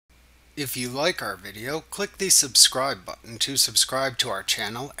If you like our video, click the subscribe button to subscribe to our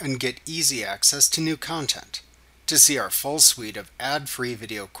channel and get easy access to new content. To see our full suite of ad-free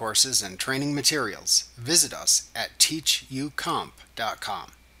video courses and training materials, visit us at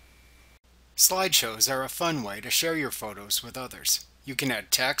teachucomp.com. Slideshows are a fun way to share your photos with others. You can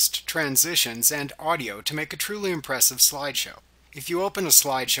add text, transitions, and audio to make a truly impressive slideshow. If you open a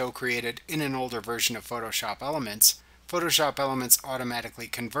slideshow created in an older version of Photoshop Elements, Photoshop Elements automatically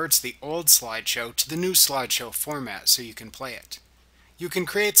converts the old slideshow to the new slideshow format so you can play it. You can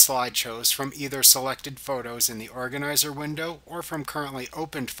create slideshows from either selected photos in the Organizer window or from currently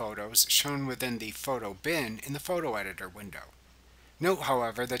opened photos shown within the Photo bin in the Photo Editor window. Note,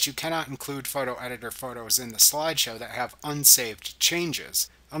 however, that you cannot include Photo Editor photos in the slideshow that have unsaved changes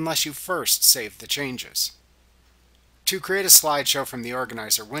unless you first save the changes. To create a slideshow from the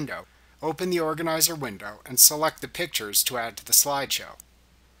Organizer window, open the Organizer window and select the pictures to add to the slideshow.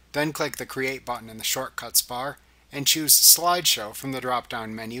 Then click the Create button in the Shortcuts bar and choose Slideshow from the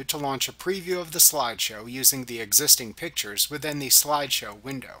drop-down menu to launch a preview of the slideshow using the existing pictures within the Slideshow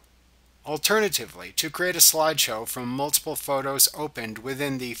window. Alternatively, to create a slideshow from multiple photos opened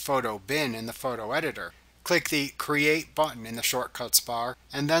within the Photo bin in the Photo Editor, click the Create button in the Shortcuts bar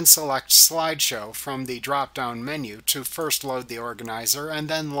and then select Slideshow from the drop-down menu to first load the Organizer and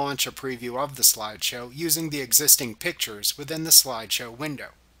then launch a preview of the slideshow using the existing pictures within the Slideshow window.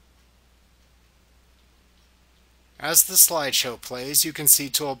 As the slideshow plays, you can see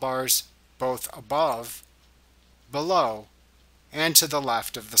toolbars both above, below, and to the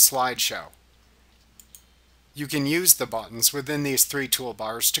left of the slideshow. You can use the buttons within these three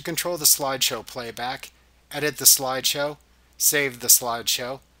toolbars to control the slideshow playback, edit the slideshow, save the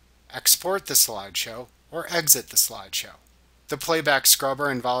slideshow, export the slideshow, or exit the slideshow. The playback scrubber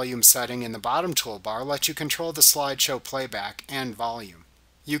and volume setting in the bottom toolbar let you control the slideshow playback and volume.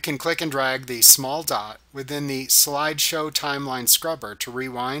 You can click and drag the small dot within the slideshow timeline scrubber to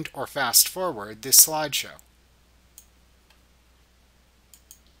rewind or fast forward the slideshow.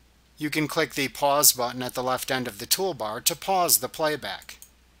 You can click the pause button at the left end of the toolbar to pause the playback.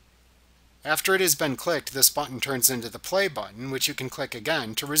 After it has been clicked, this button turns into the play button, which you can click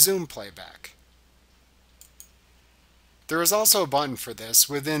again to resume playback. There is also a button for this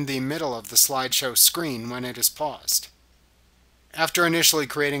within the middle of the slideshow screen when it is paused. After initially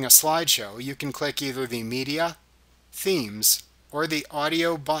creating a slideshow, you can click either the Media, Themes, or the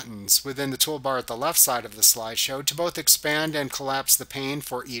Audio buttons within the toolbar at the left side of the slideshow to both expand and collapse the pane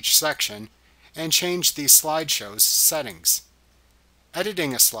for each section and change the slideshow's settings.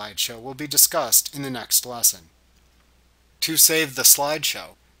 Editing a slideshow will be discussed in the next lesson. To save the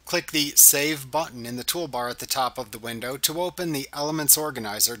slideshow, click the Save button in the toolbar at the top of the window to open the Elements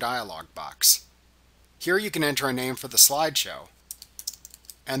Organizer dialog box. Here you can enter a name for the slideshow,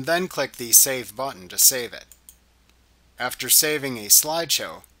 and then click the Save button to save it. After saving a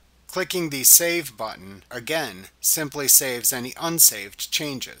slideshow, clicking the Save button again simply saves any unsaved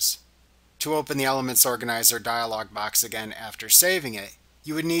changes. To open the Elements Organizer dialog box again after saving it,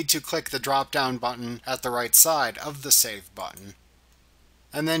 you would need to click the drop-down button at the right side of the Save button,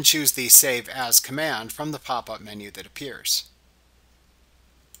 and then choose the Save As command from the pop-up menu that appears.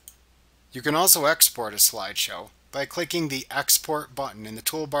 You can also export a slideshow by clicking the Export button in the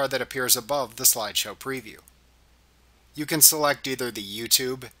toolbar that appears above the slideshow preview. You can select either the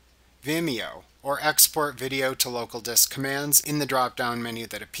YouTube, Vimeo, or Export Video to Local Disk commands in the drop-down menu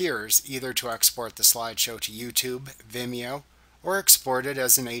that appears, either to export the slideshow to YouTube, Vimeo, or export it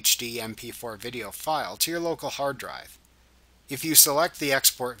as an HD MP4 video file to your local hard drive. If you select the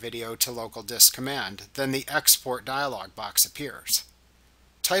Export Video to Local Disk command, then the Export dialog box appears.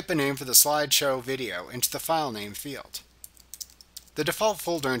 Type a name for the slideshow video into the file name field. The default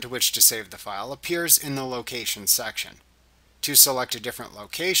folder into which to save the file appears in the Location section. To select a different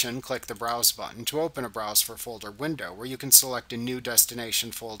location, click the Browse button to open a Browse for Folder window where you can select a new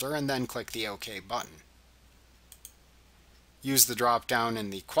destination folder and then click the OK button. Use the drop-down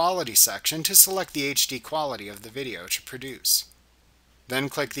in the Quality section to select the HD quality of the video to produce. Then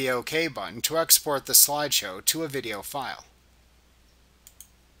click the OK button to export the slideshow to a video file.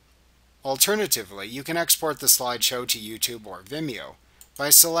 Alternatively, you can export the slideshow to YouTube or Vimeo by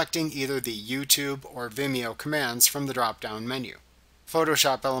selecting either the YouTube or Vimeo commands from the drop-down menu.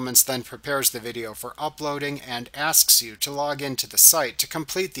 Photoshop Elements then prepares the video for uploading and asks you to log into the site to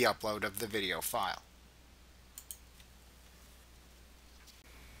complete the upload of the video file.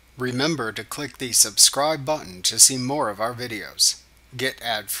 Remember to click the subscribe button to see more of our videos. Get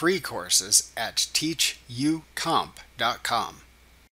ad-free courses at teachucomp.com.